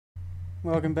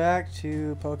Welcome back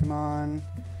to Pokemon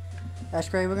Ash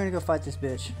Gray. We're gonna go fight this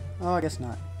bitch. Oh, I guess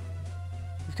not.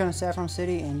 You've come to Saffron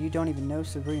City and you don't even know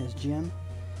Sabrina's gym?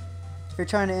 If you're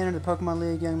trying to enter the Pokemon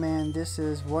League, young man, this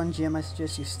is one gym I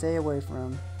suggest you stay away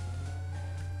from.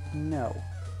 No.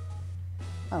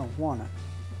 I don't wanna.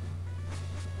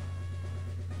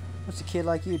 What's a kid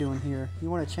like you doing here? You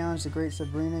want to challenge the great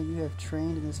Sabrina? You have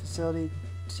trained in this facility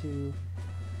to...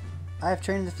 I have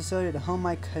trained in this facility to hone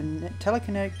my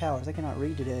telekinetic powers. I cannot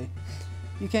read today.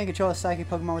 You can't control a psychic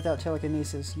Pokemon without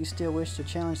telekinesis. You still wish to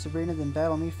challenge Sabrina? Then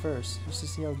battle me first, just to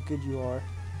see how good you are.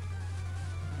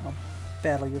 I'll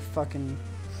battle your fucking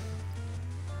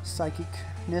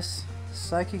psychicness.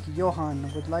 Psychic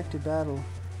Johan would like to battle.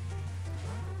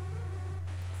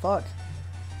 Fuck.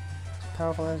 It's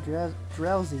powerful as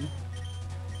drowsy.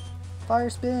 Fire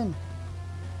spin!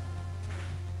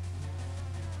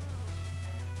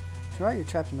 Right, you're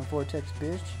trapped in a vortex,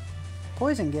 bitch.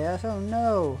 Poison gas? Oh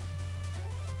no!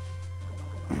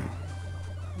 I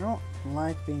don't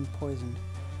like being poisoned.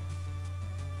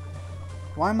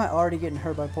 Why am I already getting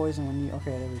hurt by poison when you...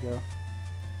 Okay, there we go.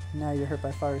 Now you're hurt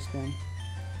by fire spin.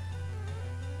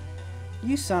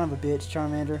 You son of a bitch,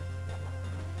 Charmander.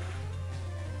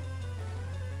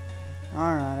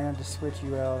 Alright, I have to switch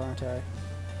you out, aren't I?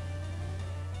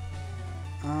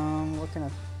 What can I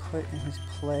put in his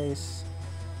place?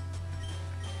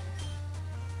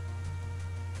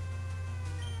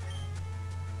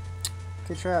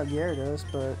 Could try out Gyarados,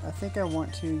 but I think I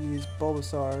want to use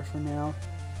Bulbasaur for now.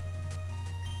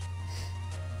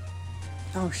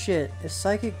 Oh shit, is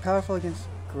Psychic powerful against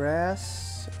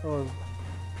grass or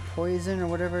poison or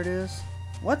whatever it is?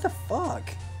 What the fuck?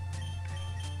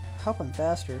 I hope I'm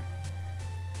faster.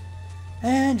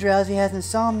 And Drowsy has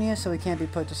insomnia, so he can't be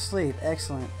put to sleep.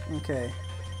 Excellent. Okay.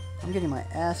 I'm getting my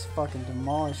ass fucking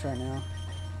demolished right now.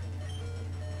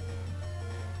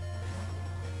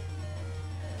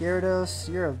 Gyarados,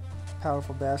 you're a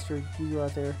powerful bastard. You go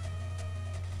out there.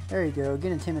 There you go.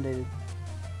 Get intimidated.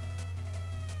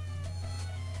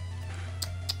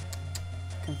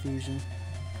 Confusion.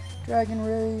 Dragon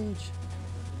Rage.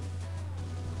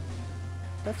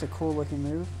 That's a cool looking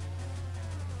move.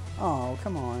 Oh,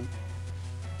 come on.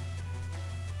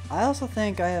 I also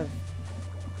think I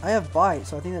have Bite,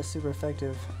 so I think that's super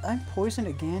effective. I'm poisoned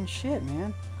again? Shit,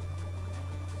 man.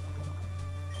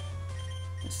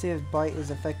 Let's see if Bite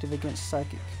is effective against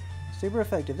Psychic. Super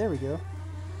effective, there we go.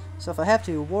 So if I have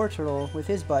to, War Turtle with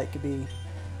his Bite could be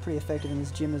pretty effective in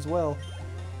this gym as well.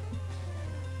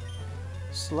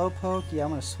 Slowpoke, yeah,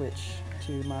 I'm gonna switch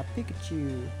to my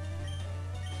Pikachu.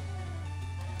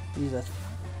 Use a,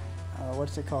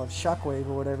 what's it called? Shockwave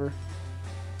or whatever.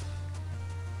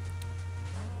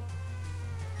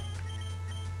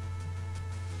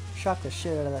 Shock the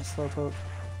shit out of that Slowpoke.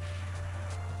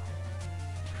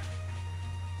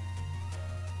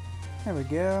 There we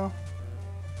go.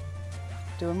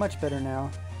 Doing much better now.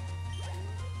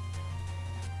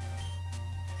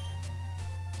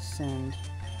 Send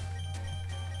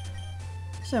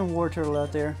War Turtle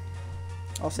out there.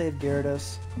 I'll save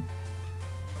Gyarados.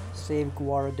 Save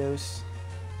Gyarados.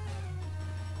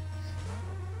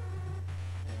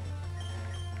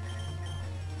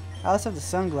 I also have the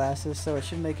sunglasses, so it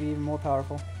should make it even more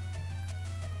powerful.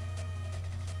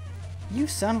 You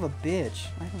son of a bitch.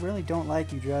 I really don't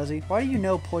like you, Drowsy. Why do you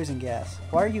know poison gas?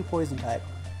 Why are you poison type?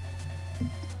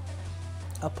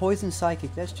 A poison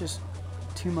psychic, that's just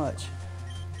too much.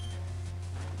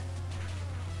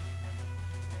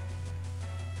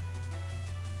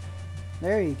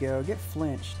 There you go, get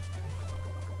flinched.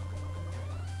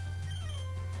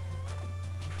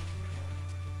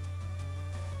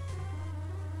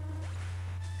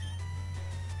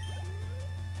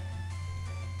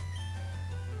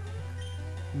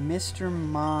 Mr.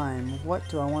 Mime. What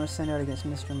do I want to send out against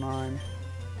Mr. Mime?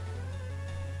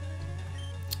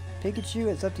 Pikachu,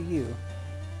 it's up to you,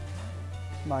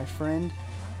 my friend.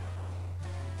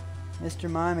 Mr.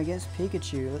 Mime against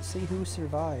Pikachu. Let's see who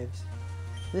survives.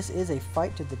 This is a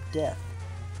fight to the death.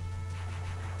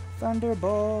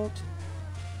 Thunderbolt.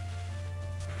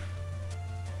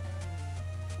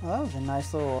 Oh, that was a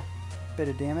nice little bit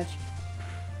of damage.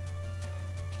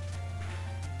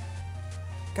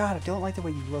 God, I don't like the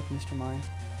way you look, Mr. Mime.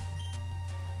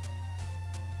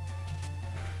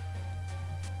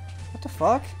 What the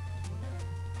fuck?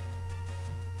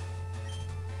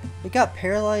 It got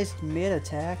paralyzed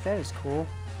mid-attack? That is cool.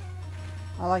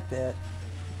 I like that.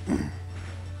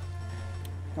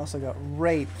 Also got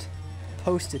raped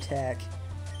post-attack.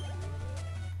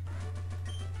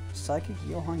 Psychic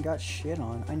Johan got shit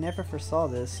on. I never foresaw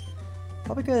this.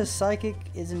 Probably because Psychic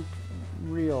isn't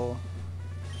real.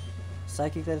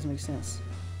 Psychic, that doesn't make sense.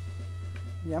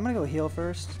 Yeah, I'm gonna go heal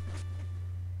first.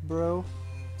 Bro,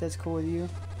 if that's cool with you.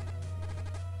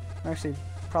 Actually,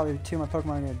 probably two of my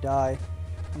Pokemon are gonna die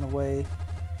on the way.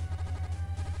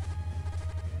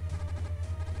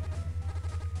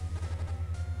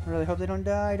 I really hope they don't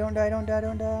die. Don't die, don't die,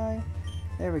 don't die.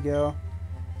 There we go.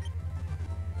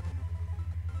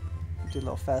 Do a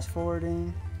little fast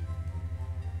forwarding.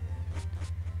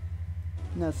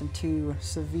 Nothing too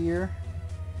severe.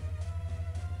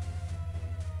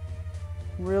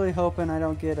 Really hoping I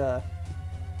don't get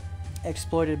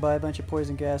exploited by a bunch of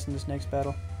poison gas in this next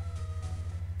battle.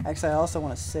 Actually, I also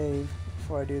want to save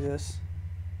before I do this.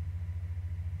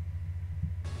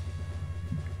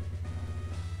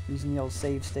 Using the old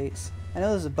save states. I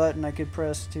know there's a button I could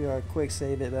press to quick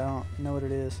save it, but I don't know what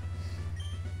it is.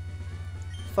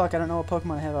 Fuck, I don't know what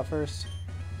Pokemon I have out first.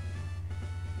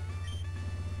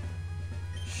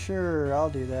 Sure, I'll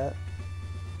do that.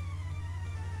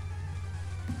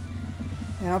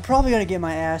 And I'm probably gonna get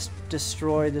my ass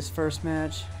destroyed this first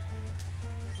match.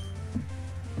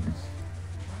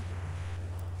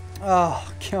 Oh,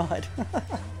 God.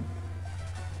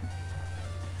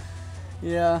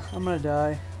 Yeah, I'm gonna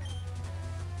die.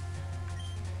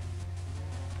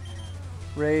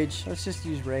 Rage. Let's just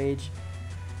use Rage.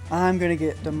 I'm gonna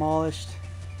get demolished.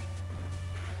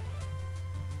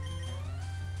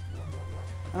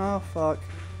 Oh, fuck.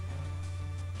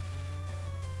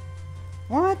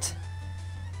 What?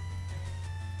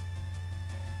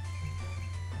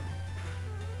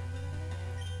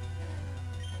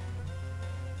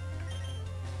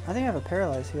 I think I have a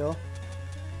paralyzed heal.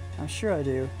 I'm sure I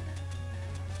do.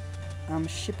 I'm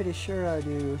shippity sure I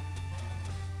do.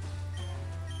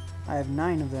 I have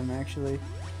 9 of them, actually.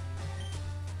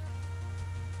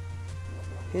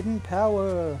 Hidden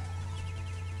power.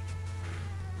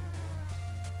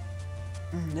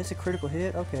 That's a critical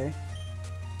hit? Okay.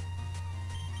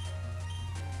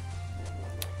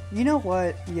 You know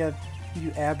what? You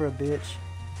Abra bitch.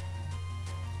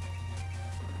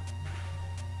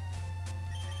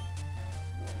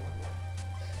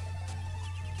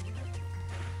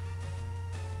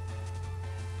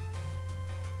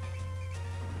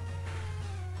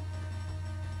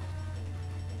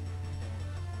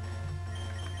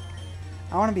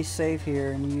 I want to be safe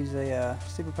here and use a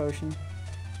super potion.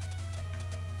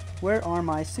 Where are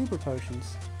my super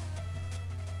potions?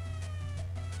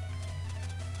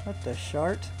 What the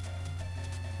shart?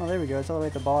 Oh, there we go. It's all the way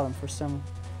at the bottom for some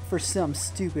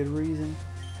stupid reason.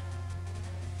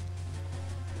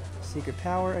 Secret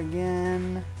power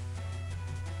again.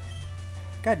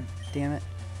 God damn it.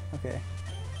 Okay.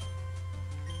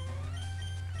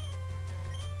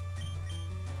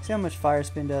 See how much fire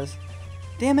spin does.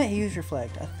 Damn it, he used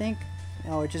reflect. I think...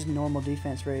 Oh, it's just normal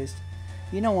defense raised.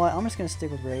 You know what? I'm just going to stick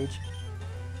with Rage.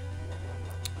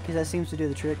 Because that seems to do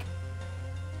the trick.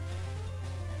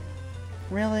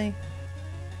 Really?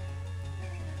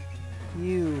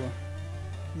 You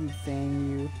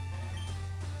thing, you.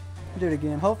 I'll do it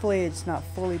again. Hopefully it's not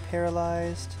fully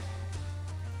paralyzed.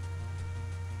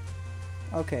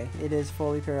 Okay, it is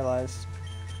fully paralyzed.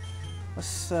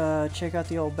 Let's check out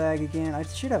the old bag again. I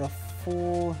should have a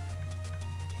full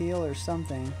heal or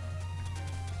something.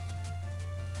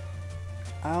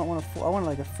 I don't want I want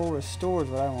like a full restore is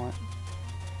what I want.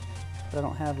 But I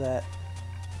don't have that.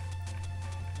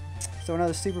 So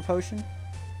another super potion.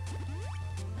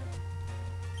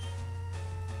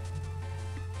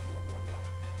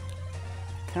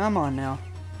 Come on now.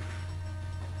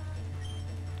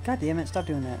 God damn it, stop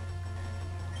doing that.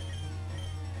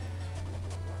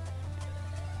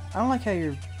 I don't like how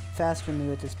you're faster than me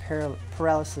with this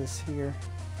paralysis here.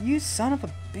 You son of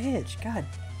a bitch. God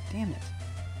damn it.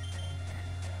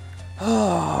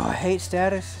 Oh, I hate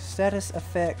status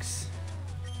effects.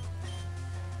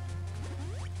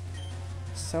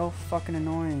 So fucking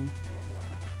annoying.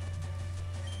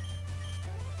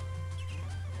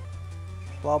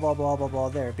 Blah blah blah blah blah.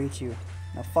 There, beat you.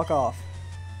 Now fuck off.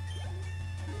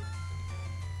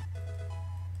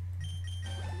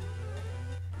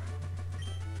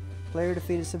 Player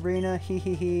defeated Sabrina. Hee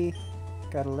hee hee.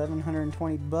 Got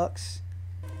 1,120 bucks.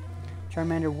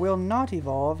 Charmander will not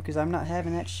evolve because I'm not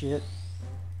having that shit.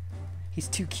 He's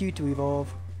too cute to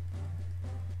evolve.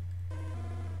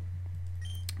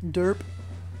 Derp.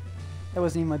 That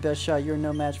wasn't even my best shot. You're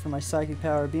no match for my psychic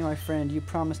power. Be my friend. You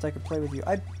promised I could play with you.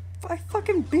 I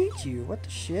fucking beat you. What the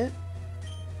shit?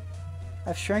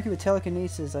 I've shrunk you with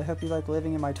telekinesis. I hope you like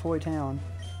living in my toy town.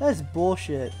 That is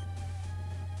bullshit.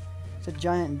 It's a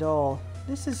giant doll.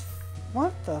 This is...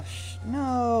 What the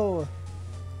No!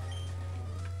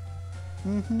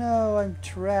 No, I'm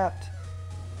trapped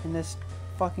in this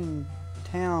fucking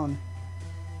town.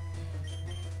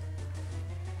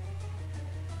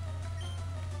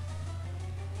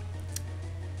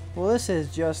 Well, this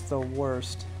is just the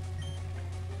worst.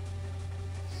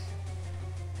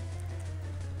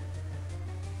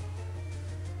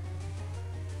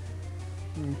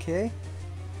 Okay.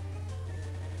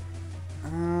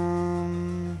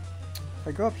 If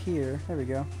I go up here, there we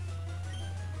go.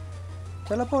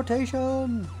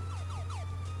 Teleportation!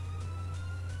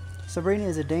 Sabrina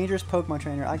is a dangerous Pokemon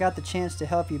trainer. I got the chance to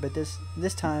help you, but this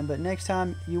time, but next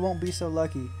time you won't be so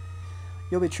lucky.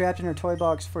 You'll be trapped in her toy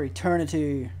box for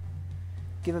eternity.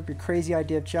 Give up your crazy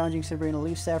idea of challenging Sabrina,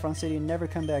 leave Saffron City, and never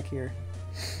come back here.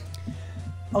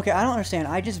 Okay, I don't understand.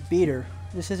 I just beat her.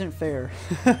 This isn't fair.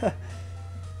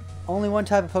 Only one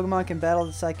type of Pokemon can battle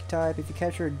the Psychic type. If you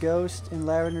capture a ghost in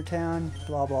Lavender Town,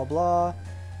 blah blah blah,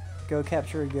 go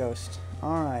capture a ghost.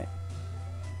 Alright.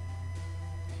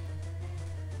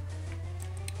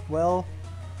 Well,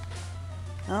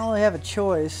 I don't really have a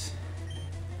choice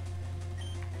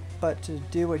but to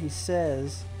do what he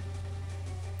says.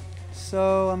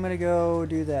 So I'm gonna go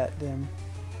do that then.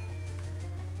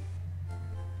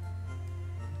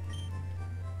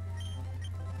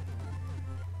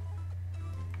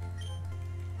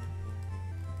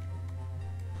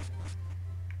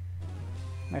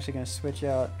 I'm actually gonna switch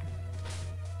out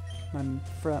my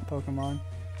front Pokemon.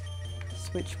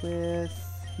 Switch with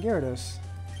Gyarados.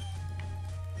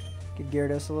 Give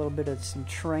Gyarados a little bit of some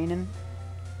training.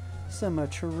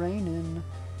 Training.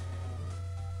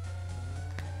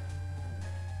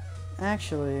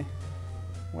 Actually,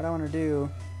 what I want to do...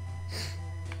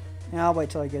 Yeah, I'll wait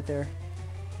till I get there.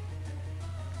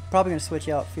 Probably going to switch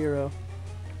out Fearow.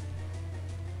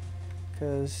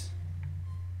 Because...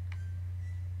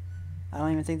 I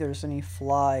don't even think there's any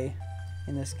fly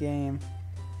in this game.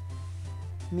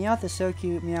 Meowth is so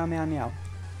cute. Meow, meow, meow.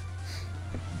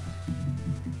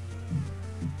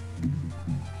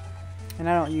 And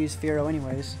I don't use Fearow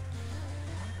anyways.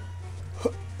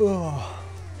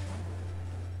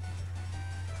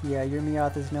 Yeah, your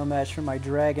Meowth is no match for my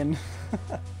dragon.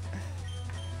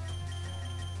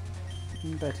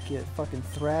 I'm about to get fucking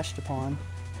thrashed upon.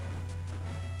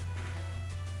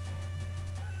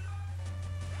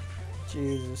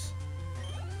 Jesus.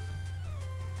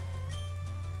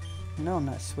 No, I'm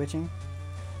not switching.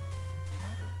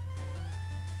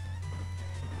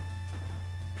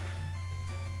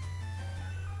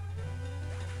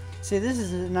 See, this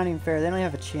is not even fair. They don't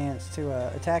have a chance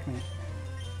to attack me.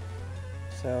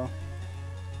 So.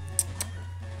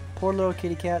 Poor little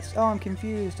kitty cats. Oh, I'm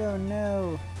confused. Oh,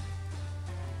 no.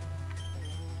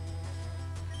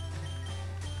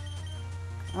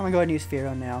 I'm gonna go ahead and use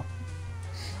Fearow now.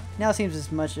 Now seems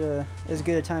as much as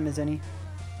good a time as any.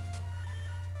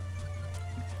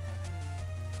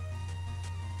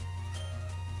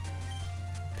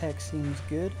 Peck seems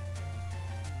good.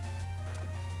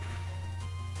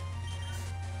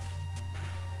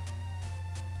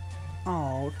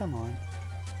 Oh, come on.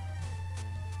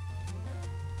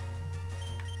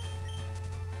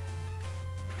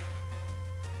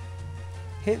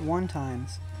 Hit 1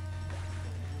 times.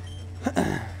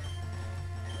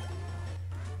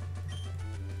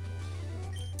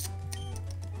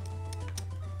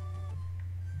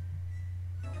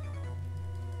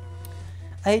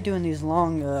 I hate doing these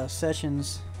long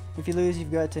sessions. If you lose,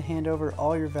 you've got to hand over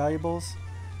all your valuables.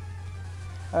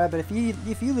 Alright, but if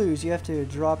you lose, you have to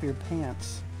drop your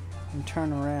pants and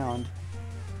turn around.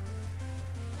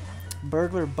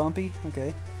 Burglar Bumpy?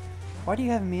 Okay. Why do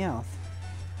you have Meowth?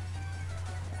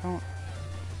 I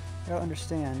don't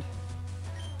understand.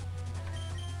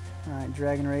 Alright,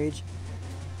 Dragon Rage.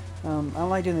 I don't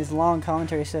like doing these long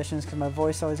commentary sessions because my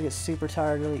voice always gets super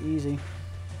tired really easy.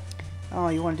 Oh,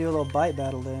 you want to do a little bite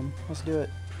battle then? Let's do it.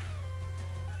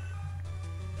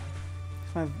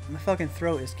 My fucking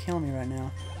throat is killing me right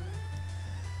now.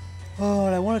 Oh,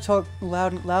 and I want to talk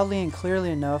loudly and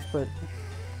clearly enough, but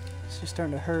it's just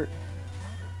starting to hurt.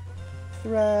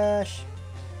 Thrash.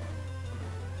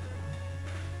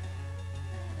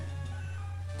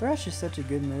 Thrash is such a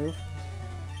good move.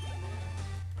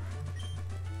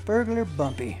 Burglar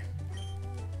Bumpy.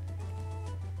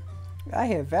 I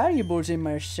have valuables in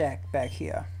my sack back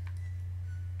here.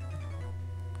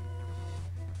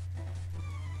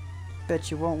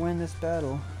 Bet you won't win this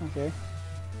battle. Okay.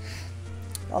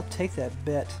 I'll take that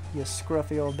bet, you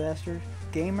scruffy old bastard.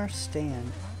 Gamer Stan.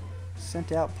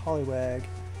 Sent out Poliwag.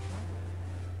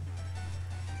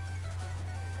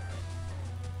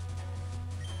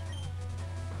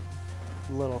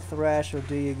 Little thrash will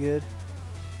do you good.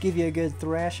 Give you a good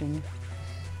thrashing.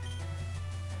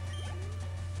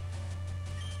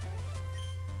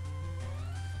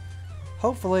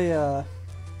 Hopefully,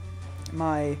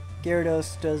 my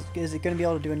Gyarados is going to be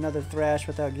able to do another thrash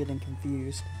without getting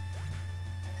confused.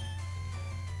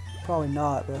 Probably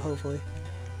not, but hopefully.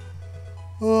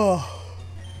 Oh.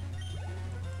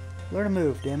 Learn to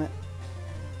move, damn it.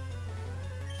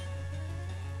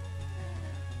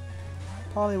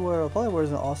 Poliwhirl. Poliwhirl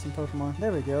is an awesome Pokemon.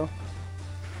 There we go.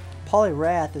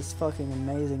 Poliwrath is fucking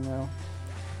amazing though.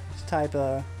 This type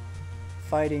of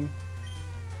fighting.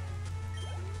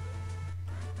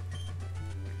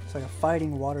 It's like a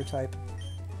fighting water type.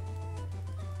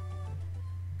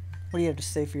 What do you have to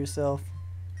say for yourself?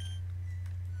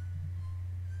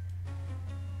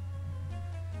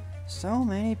 So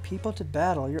many people to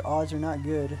battle. Your odds are not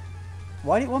good.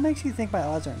 What makes you think my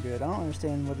odds aren't good? I don't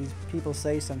understand what these people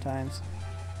say sometimes.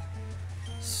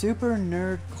 Super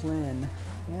Nerd Clin.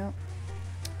 Yep.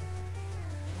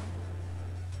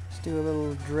 Let's do a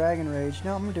little Dragon Rage.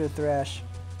 No, I'm gonna do a Thrash.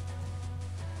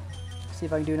 See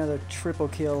if I can do another triple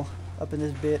kill up in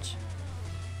this bitch.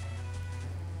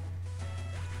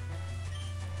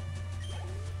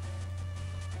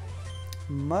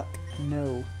 Muck?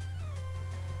 No.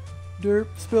 Derp.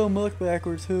 Spell muck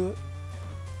backwards, huh?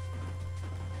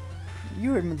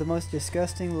 You are the most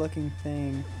disgusting looking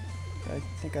thing I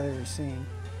think I've ever seen.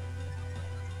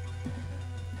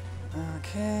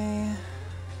 Okay.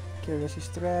 Okay, let's use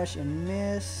Thrash and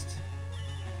Mist.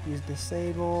 Use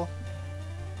Disable.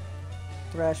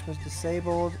 Thrash was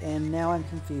disabled, and now I'm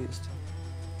confused.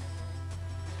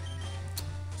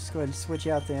 Just go ahead and switch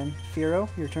out then. Firo,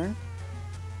 your turn.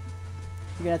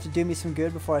 You're gonna have to do me some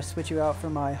good before I switch you out for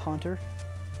my Haunter.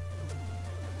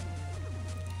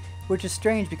 Which is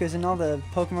strange because in all the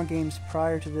Pokemon games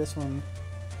prior to this one,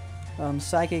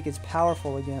 Psychic is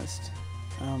powerful against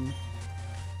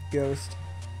Ghost.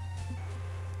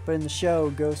 But in the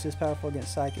show, Ghost is powerful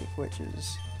against Psychic, which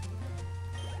is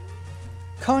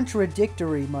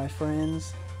contradictory, my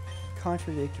friends.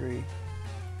 Contradictory.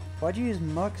 Why'd you use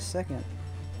Muck second?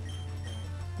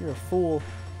 You're a fool.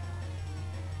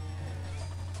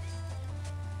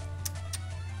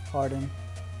 Harden.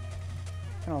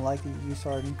 I don't like that you use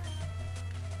Harden.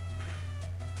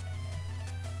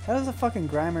 How does a fucking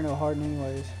Grimer know Harden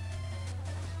anyways?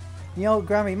 You know,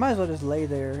 Grimer, you might as well just lay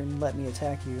there and let me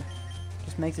attack you.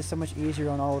 Just makes it so much easier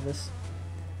on all of us.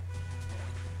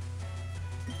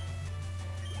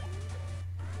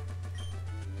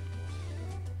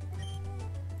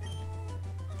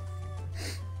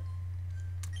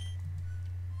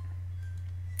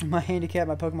 My handicap,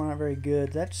 my Pokemon aren't very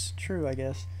good. That's true, I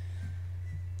guess.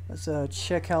 Let's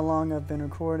check how long I've been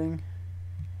recording.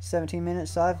 17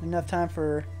 minutes, so I have enough time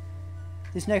for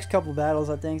these next couple battles,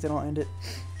 I think, then I'll end it.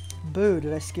 Boo,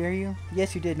 did I scare you?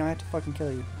 Yes, you did. Now I have to fucking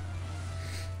kill you.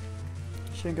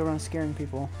 Shouldn't go around scaring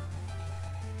people.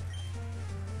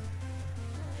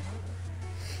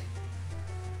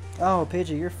 Oh,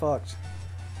 Pidgey, you're fucked.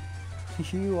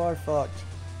 You are fucked.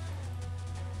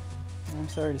 I'm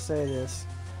sorry to say this.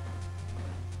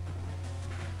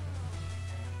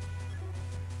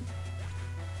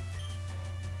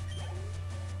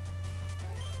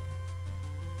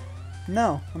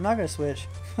 No, I'm not gonna switch.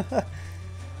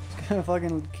 Just gonna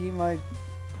fucking keep my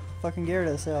fucking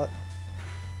Gyarados out.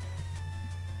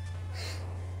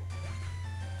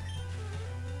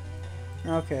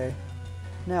 Okay,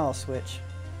 now I'll switch.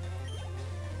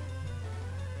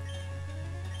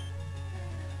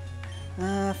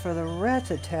 For the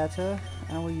Rattata,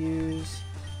 I will use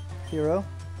Hero.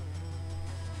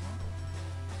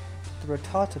 The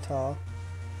Rattata.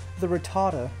 The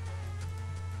Rattata.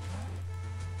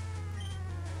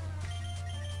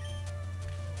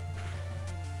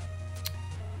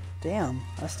 Damn,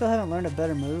 I still haven't learned a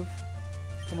better move.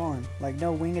 Come on, like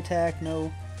no wing attack,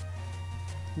 no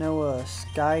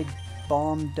sky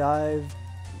bomb dive,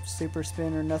 super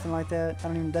spin or nothing like that. I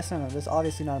don't even. That's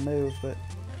obviously not a move, but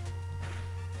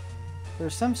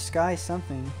there's some sky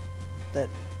something that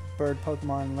bird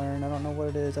Pokemon learn. I don't know what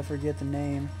it is. I forget the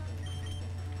name.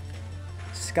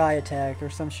 Sky attack or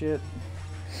some shit.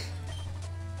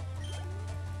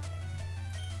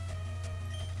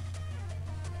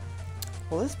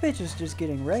 Well, this bitch is just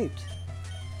getting raped.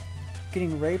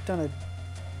 Getting raped on a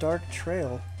dark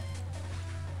trail.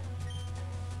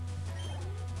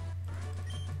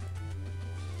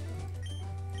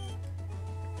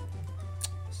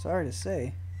 Sorry to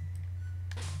say.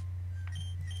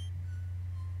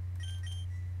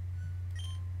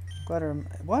 Glad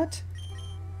what?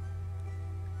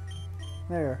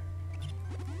 There.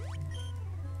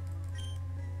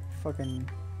 Fucking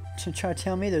try to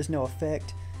tell me there's no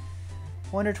effect.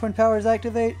 Wonder Twin Powers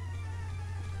activate?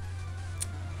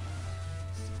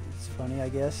 It's funny, I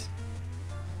guess.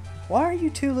 Why are you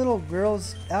two little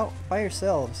girls out by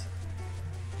yourselves?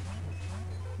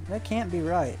 That can't be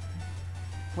right.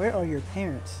 Where are your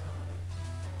parents?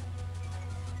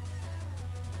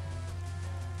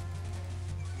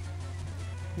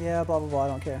 Yeah, blah blah blah, I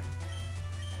don't care.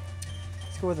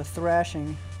 Let's go with a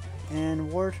thrashing.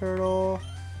 And War Turtle.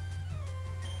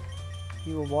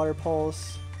 You will Water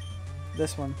Pulse.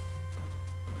 This one.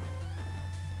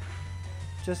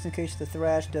 Just in case the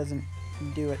Thrash doesn't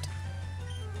do it.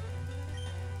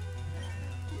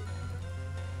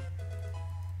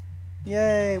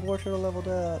 Yay! War Turtle leveled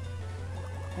up.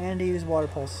 And he used Water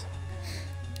Pulse.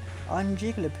 On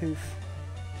Jigglypuff.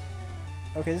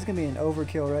 Okay, this is gonna be an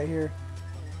overkill right here.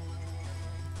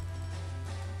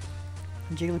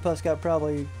 Jigglypuff's got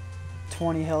probably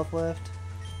 20 health left.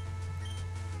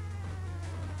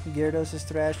 Gyarados'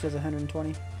 Thrash does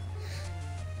 120.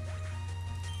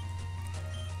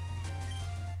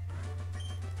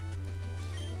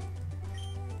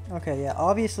 Okay, yeah,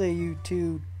 obviously you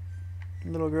two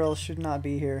little girls should not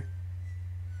be here.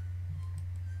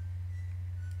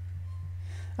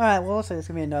 Alright, well, looks like it's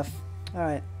gonna be enough.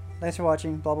 Alright, thanks for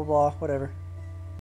watching, blah blah blah, whatever.